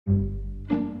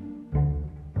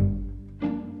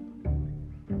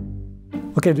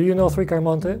Okay, do you know three-card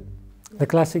Monte? The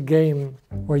classic game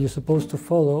where you're supposed to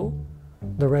follow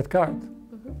the red card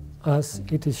as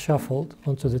it is shuffled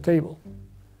onto the table.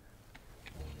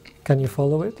 Can you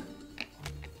follow it?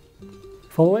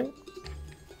 Following?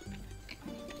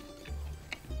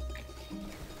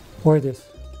 Where it is?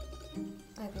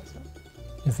 I think so.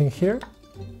 You think here?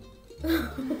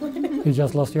 You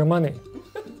just lost your money.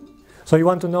 So you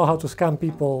want to know how to scam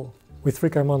people with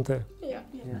three-card Monte? Yeah.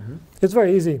 It's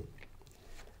very easy.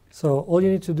 So all you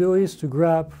need to do is to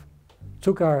grab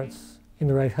two cards in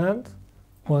the right hand,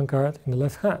 one card in the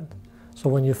left hand. So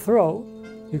when you throw,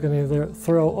 you can either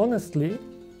throw honestly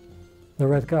the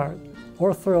red card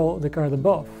or throw the card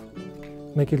above.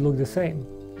 Make it look the same.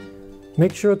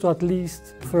 Make sure to at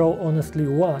least throw honestly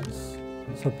once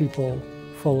so people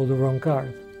follow the wrong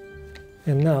card.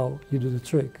 And now you do the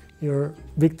trick. Your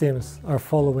victims are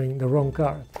following the wrong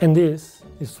card. And this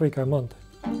is three-card Monte.